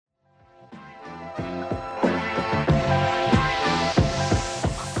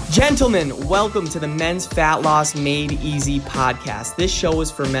Gentlemen, welcome to the Men's Fat Loss Made Easy podcast. This show is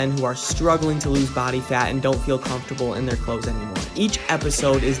for men who are struggling to lose body fat and don't feel comfortable in their clothes anymore. Each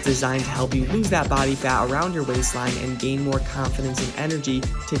episode is designed to help you lose that body fat around your waistline and gain more confidence and energy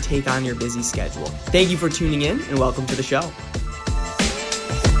to take on your busy schedule. Thank you for tuning in and welcome to the show.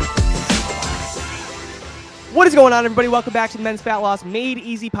 What is going on, everybody? Welcome back to the Men's Fat Loss Made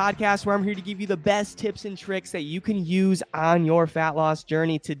Easy podcast, where I'm here to give you the best tips and tricks that you can use on your fat loss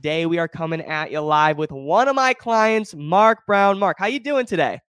journey. Today, we are coming at you live with one of my clients, Mark Brown. Mark, how you doing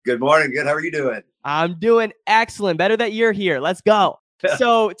today? Good morning. Good. How are you doing? I'm doing excellent. Better that you're here. Let's go.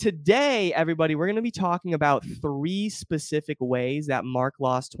 So today, everybody, we're going to be talking about 3 specific ways that Mark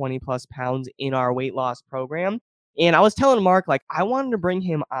lost 20 plus pounds in our weight loss program. And I was telling Mark, I wanted to bring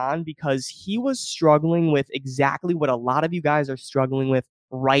him on because he was struggling with exactly what a lot of you guys are struggling with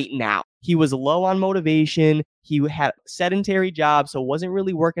right now. He was low on motivation. He had a sedentary job, so wasn't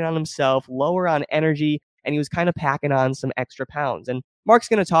really working on himself, lower on energy, and he was kind of packing on some extra pounds. And Mark's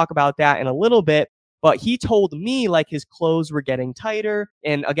going to talk about that in a little bit, but he told me his clothes were getting tighter.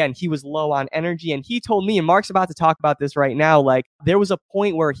 And again, he was low on energy. And he told me, and Mark's about to talk about this right now, there was a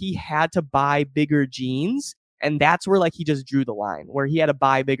point where he had to buy bigger jeans. And that's where he just drew the line, where he had to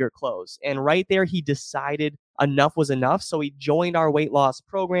buy bigger clothes. And right there, he decided enough was enough. So he joined our weight loss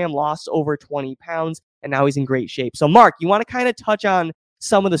program, lost over 20 pounds, and now he's in great shape. So Mark, you want to kind of touch on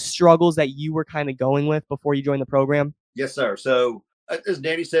some of the struggles that you were kind of going with before you joined the program? Yes, sir. So as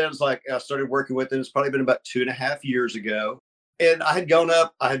Danny said, it's I started working with him. It's probably been about 2.5 years ago. And I had gone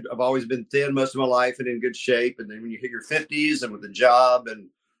up. I've always been thin most of my life and in good shape. And then when you hit your 50s and with a job and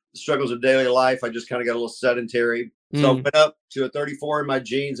the struggles of daily life, I just kind of got a little sedentary. So I went up to a 34 in my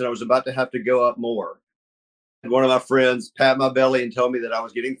jeans, and I was about to have to go up more. And one of my friends pat my belly and told me that I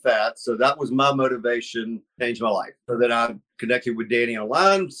was getting fat. So that was my motivation to change my life. So then I connected with Danny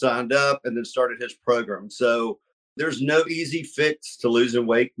online, signed up, and then started his program. So there's no easy fix to losing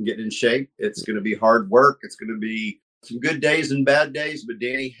weight and getting in shape. It's going to be hard work. It's going to be some good days and bad days, but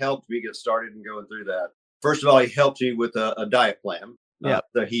Danny helped me get started and going through that. First of all, he helped me with a diet plan. Yeah.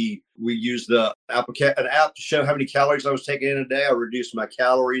 We used an app to show how many calories I was taking in a day. I reduced my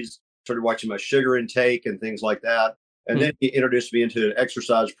calories, started watching my sugar intake and things like that. And then he introduced me into an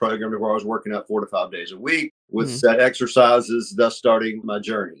exercise program where I was working out 4 to 5 days a week with set exercises, thus starting my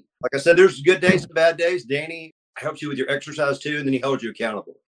journey. Like I said, there's good days and bad days. Danny helps you with your exercise too, and then he holds you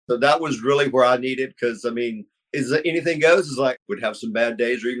accountable. So that was really where I needed, because anything goes would have some bad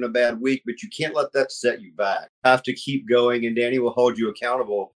days or even a bad week, but you can't let that set you back. You have to keep going, and Danny will hold you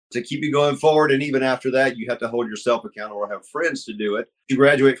accountable to keep you going forward. And even after that, you have to hold yourself accountable or have friends to do it to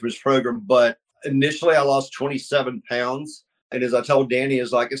graduate from his program. But initially I lost 27 pounds. And as I told Danny,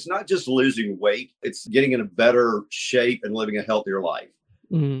 it's not just losing weight, it's getting in a better shape and living a healthier life.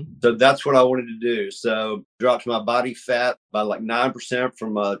 So that's what I wanted to do. So dropped my body fat by 9%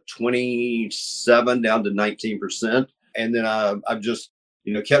 from 27 down to 19%. And then I've just,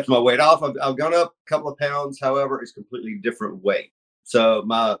 kept my weight off. I've gone up a couple of pounds. However, it's completely different weight. So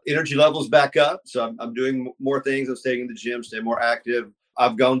my energy level's back up. So I'm doing more things. I'm staying in the gym, staying more active.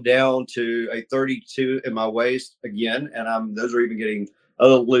 I've gone down to a 32 in my waist again. And those are even getting a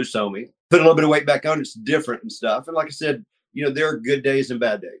little loose on me. Put a little bit of weight back on. It's different and stuff. And like I said, there are good days and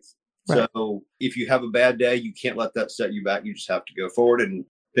bad days. Right. So if you have a bad day, you can't let that set you back. You just have to go forward and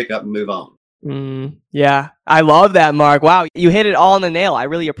pick up and move on. Yeah, I love that, Mark. Wow, you hit it all on the nail. I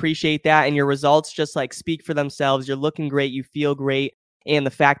really appreciate that. And your results just speak for themselves. You're looking great. You feel great. And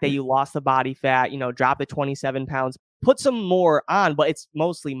the fact that you lost the body fat, dropped the 27 pounds, put some more on, but it's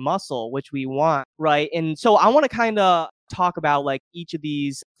mostly muscle, which we want, right? And so I want to kind of talk about each of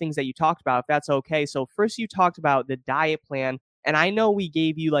these things that you talked about, if that's okay. So first you talked about the diet plan, and I know we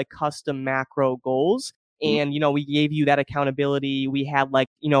gave you custom macro goals, and we gave you that accountability. We had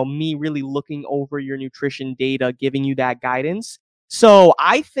me really looking over your nutrition data, giving you that guidance. So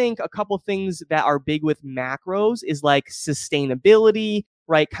I think a couple things that are big with macros is sustainability,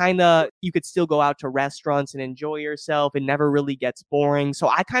 right? Kind of, you could still go out to restaurants and enjoy yourself. It never really gets boring. So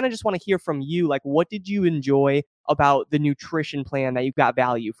I kind of just want to hear from you, what did you enjoy about the nutrition plan that you got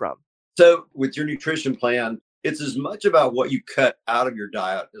value from? So with your nutrition plan, it's as much about what you cut out of your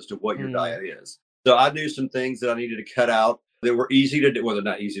diet as to what your diet is. So I knew some things that I needed to cut out that were easy to do. Well, they're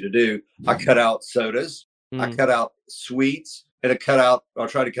not easy to do. I cut out sodas. I cut out sweets, and I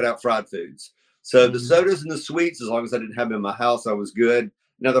tried to cut out fried foods. So the sodas and the sweets, as long as I didn't have them in my house, I was good.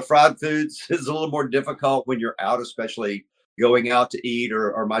 Now the fried foods is a little more difficult when you're out, especially going out to eat,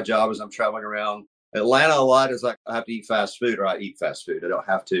 or my job is I'm traveling around Atlanta a lot. Is I have to eat fast food, or I eat fast food. I don't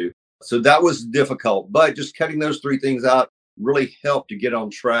have to. So that was difficult, but just cutting those 3 things out really help to get on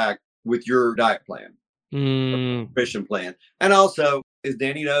track with your diet plan, nutrition plan. And also, as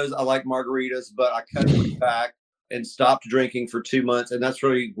Danny knows, I like margaritas, but I cut it back and stopped drinking for 2 months. And that's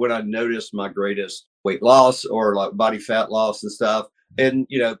really when I noticed my greatest weight loss or like body fat loss and stuff. And,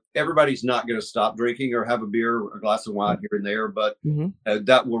 everybody's not going to stop drinking or have a beer, or a glass of wine here and there, but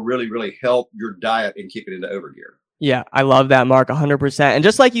that will really, really help your diet and kick it into overgear. Yeah, I love that, Mark, 100%. And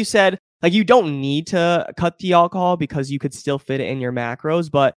just like you said, like you don't need to cut the alcohol because you could still fit it in your macros.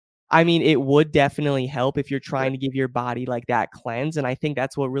 But I mean, it would definitely help if you're trying to give your body like that cleanse. And I think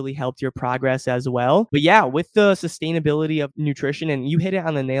that's what really helped your progress as well. But yeah, with the sustainability of nutrition, and you hit it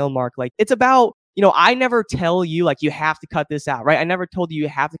on the nail, Mark, like it's about, I never tell you like you have to cut this out, right? I never told you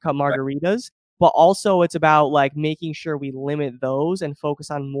have to cut margaritas. But also it's about like making sure we limit those and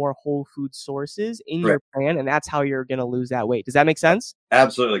focus on more whole food sources in your plan. And that's how you're going to lose that weight. Does that make sense?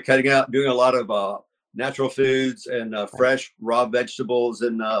 Absolutely. Cutting out, doing a lot of natural foods and fresh raw vegetables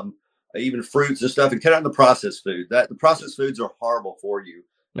and even fruits and stuff, and cut out the processed food. The processed foods are horrible for you,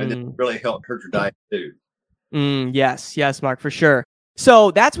 and it really hurt your diet too. Yes, Mark, for sure.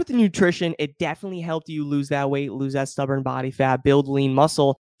 So that's with the nutrition. It definitely helped you lose that weight, lose that stubborn body fat, build lean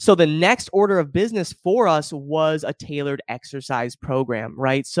muscle. So the next order of business for us was a tailored exercise program,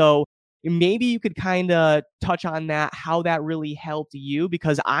 right? So maybe you could kind of touch on that, how that really helped you,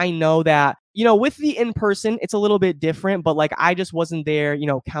 because I know that, with the in-person, it's a little bit different, but like I just wasn't there,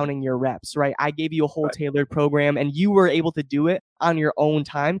 counting your reps, right? I gave you a whole tailored program and you were able to do it on your own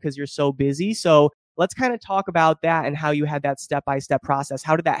time because you're so busy. So let's kind of talk about that and how you had that step-by-step process.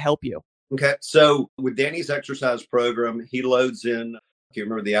 How did that help you? Okay. So with Danny's exercise program, he loads in, I can't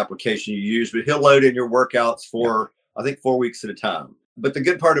remember the application you use, but he'll load in your workouts for, I think, 4 weeks at a time. But the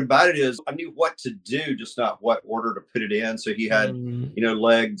good part about it is I knew what to do, just not what order to put it in. So he had,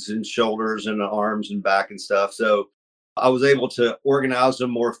 legs and shoulders and arms and back and stuff. So I was able to organize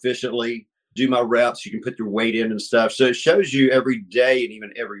them more efficiently, do my reps. You can put your weight in and stuff. So it shows you every day and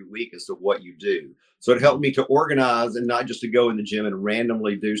even every week as to what you do. So it helped me to organize and not just to go in the gym and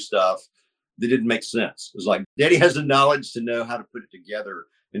randomly do stuff that didn't make sense. It was like, Daddy has the knowledge to know how to put it together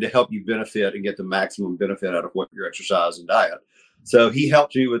and to help you benefit and get the maximum benefit out of what your exercise and diet. So he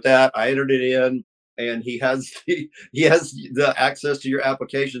helped me with that. I entered it in, and he has the access to your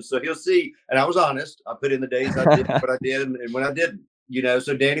application. So he'll see. And I was honest. I put in the days I did, what I did, and when I didn't.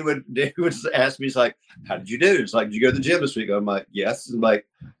 So Danny would ask me, he's like, how did you do? It's like, did you go to the gym this week? I'm like, yes. And like,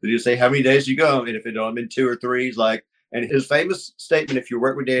 did you say how many days you go? And if it don't, I'm in 2 or 3, he's like, and his famous statement, if you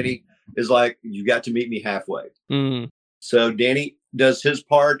work with Danny, is like, you got to meet me halfway. So Danny does his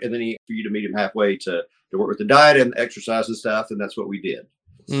part, and then for you to meet him halfway to work with the diet and the exercise and stuff. And that's what we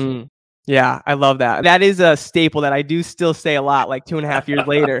did. Yeah, I love that. That is a staple that I do still say a lot, like 2.5 years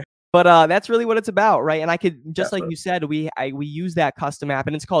later. But that's really what it's about, right? And I could, just like you said, we use that custom app,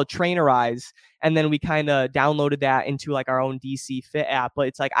 and it's called Trainerize. And then we kind of downloaded that into like our own DC Fit app. But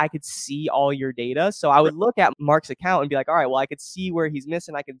it's like I could see all your data. So I would look at Mark's account and be like, all right, well, I could see where he's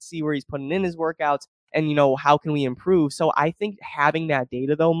missing. I could see where he's putting in his workouts. And, how can we improve? So I think having that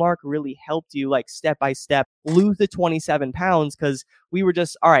data, though, Mark, really helped you like step by step lose the 27 pounds, because we were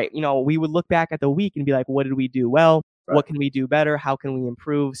just, all right, we would look back at the week and be like, what did we do well? What can we do better? How can we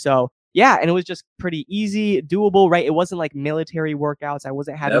improve? So yeah, and it was just pretty easy, doable, right? It wasn't like military workouts. I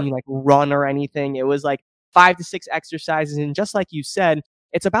wasn't having you like run or anything. It was like 5 to 6 exercises. And just like you said,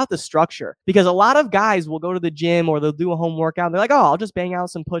 it's about the structure, because a lot of guys will go to the gym or they'll do a home workout. And they're like, oh, I'll just bang out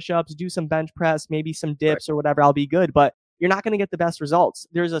some push-ups, do some bench press, maybe some dips or whatever. I'll be good. But you're not going to get the best results.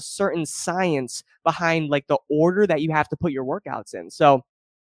 There's a certain science behind like the order that you have to put your workouts in. So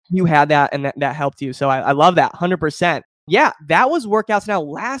you had that, and that helped you. So I love that 100%. Yeah, that was workouts. Now,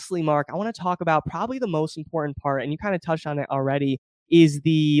 lastly, Mark, I want to talk about probably the most important part, and you kind of touched on it already, is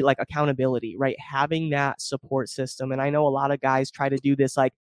the like accountability, right? Having that support system. And I know a lot of guys try to do this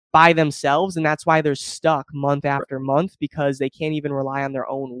like by themselves, and that's why they're stuck month after month, because they can't even rely on their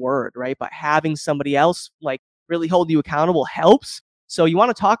own word, right? But having somebody else like really hold you accountable helps. So you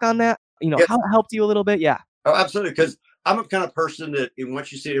want to talk on that? How it helped you a little bit? Yeah. Oh, absolutely. Because I'm a kind of person that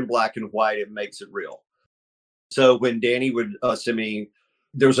once you see it in black and white, it makes it real. So when Danny would send me,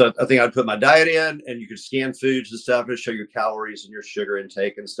 there was a thing I'd put my diet in, and you could scan foods and stuff and show your calories and your sugar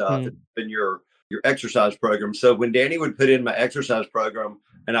intake and stuff and your exercise program. So when Danny would put in my exercise program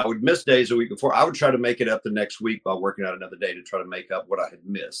and I would miss days a week before, I would try to make it up the next week by working out another day to try to make up what I had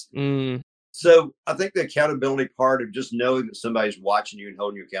missed. So I think the accountability part of just knowing that somebody's watching you and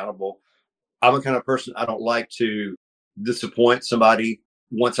holding you accountable. I'm a kind of person, I don't like to disappoint somebody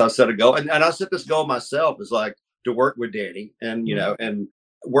once I set a goal. And I set this goal myself, is like to work with Danny, and, and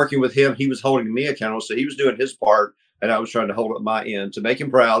working with him, he was holding me accountable. So he was doing his part, and I was trying to hold up my end to make him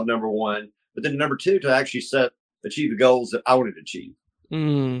proud, number one, but then number two, to actually achieve the goals that I wanted to achieve.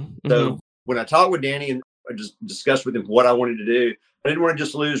 Mm-hmm. So when I talked with Danny and I just discussed with him what I wanted to do, I didn't want to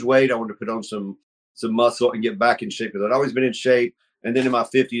just lose weight. I wanted to put on some muscle and get back in shape, because I'd always been in shape. And then in my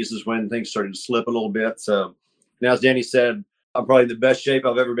 50s is when things started to slip a little bit. So now, as Danny said, I'm probably in the best shape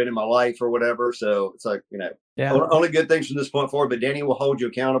I've ever been in my life or whatever. So it's like, only good things from this point forward. But Danny will hold you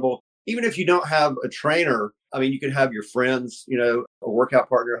accountable. Even if you don't have a trainer, I mean, you can have your friends, a workout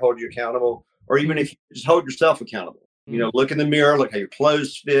partner hold you accountable. Or even if you just hold yourself accountable, look in the mirror, look how your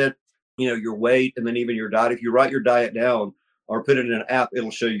clothes fit, your weight, and then even your diet. If you write your diet down or put it in an app,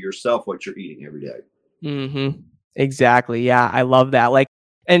 it'll show you yourself what you're eating every day. Mm-hmm. Exactly. Yeah, I love that.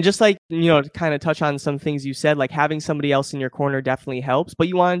 And just to kind of touch on some things you said, like having somebody else in your corner definitely helps, but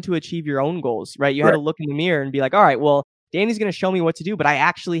you wanted to achieve your own goals, right? You had to look in the mirror and be like, all right, well, Danny's going to show me what to do, but I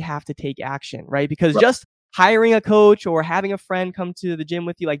actually have to take action, right? Because just hiring a coach or having a friend come to the gym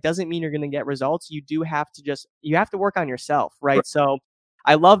with you, doesn't mean you're going to get results. You do have to you have to work on yourself, right? So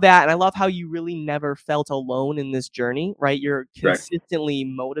I love that. And I love how you really never felt alone in this journey, right? You're consistently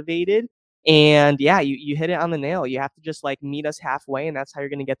motivated. And yeah, you hit it on the nail. You have to just meet us halfway, and that's how you're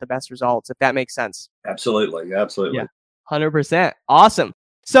going to get the best results, if that makes sense. Absolutely. Yeah, 100%. Awesome.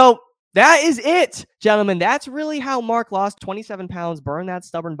 So that is it, gentlemen. That's really how Mark lost 27 pounds, burned that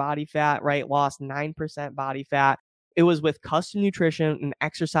stubborn body fat, right? Lost 9% body fat. It was with custom nutrition, an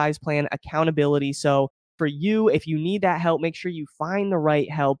exercise plan, accountability. So for you, if you need that help, make sure you find the right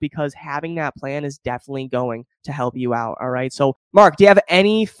help, because having that plan is definitely going to help you out. All right. So Mark, do you have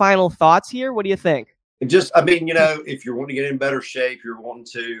any final thoughts here? What do you think? Just, if you're wanting to get in better shape, you're wanting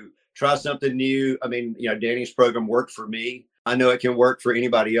to try something new. Danny's program worked for me. I know it can work for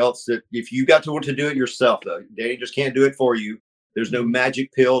anybody else. That if you got to want to do it yourself, though, Danny just can't do it for you. There's no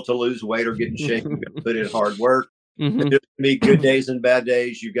magic pill to lose weight or get in shape. You got to put in hard work. There's going to be good days and bad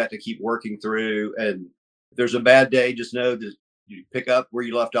days. You've got to keep working through. And if there's a bad day, just know that you pick up where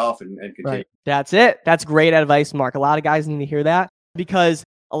you left off and continue. Right. That's it. That's great advice, Mark. A lot of guys need to hear that, because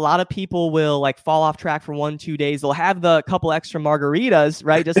a lot of people will fall off track for 1-2 days. They'll have the couple extra margaritas,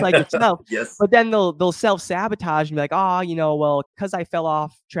 right? Just like yourself. Yes. But then they'll self-sabotage and be like, well, because I fell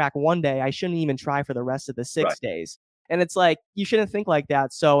off track one day, I shouldn't even try for the rest of the 6 days. And it's you shouldn't think like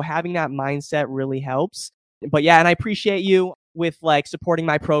that. So having that mindset really helps. But yeah, and I appreciate you with supporting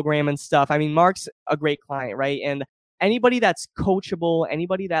my program and stuff. Mark's a great client, right? And anybody that's coachable,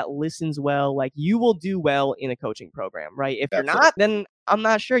 anybody that listens well, you will do well in a coaching program, right? If you're not, then I'm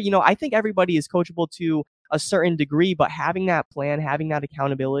not sure. I think everybody is coachable to a certain degree, but having that plan, having that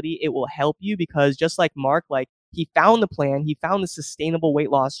accountability, it will help you, because just like Mark, he found the plan, he found the sustainable weight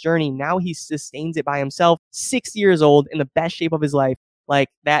loss journey. Now he sustains it by himself, 60 years old, in the best shape of his life.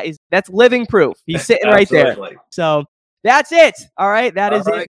 That's living proof. He's sitting right there. So that's it. All right. That is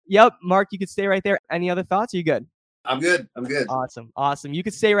it. Yep. Mark, you could stay right there. Any other thoughts? Are you good? I'm good. Awesome. You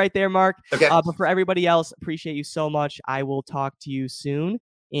could stay right there, Mark. Okay. But for everybody else, appreciate you so much. I will talk to you soon,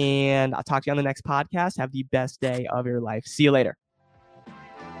 and I'll talk to you on the next podcast. Have the best day of your life. See you later.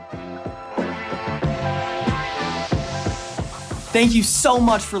 Thank you so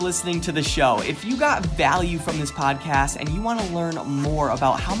much for listening to the show. If you got value from this podcast and you want to learn more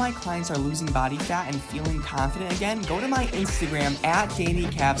about how my clients are losing body fat and feeling confident again, go to my Instagram at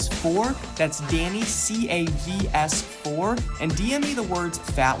DannyCavs4. That's Danny CAVS4, and DM me the words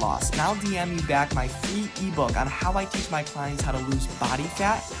fat loss, and I'll DM you back my free ebook on how I teach my clients how to lose body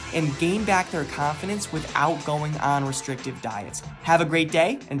fat and gain back their confidence without going on restrictive diets. Have a great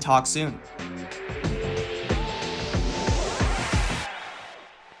day and talk soon.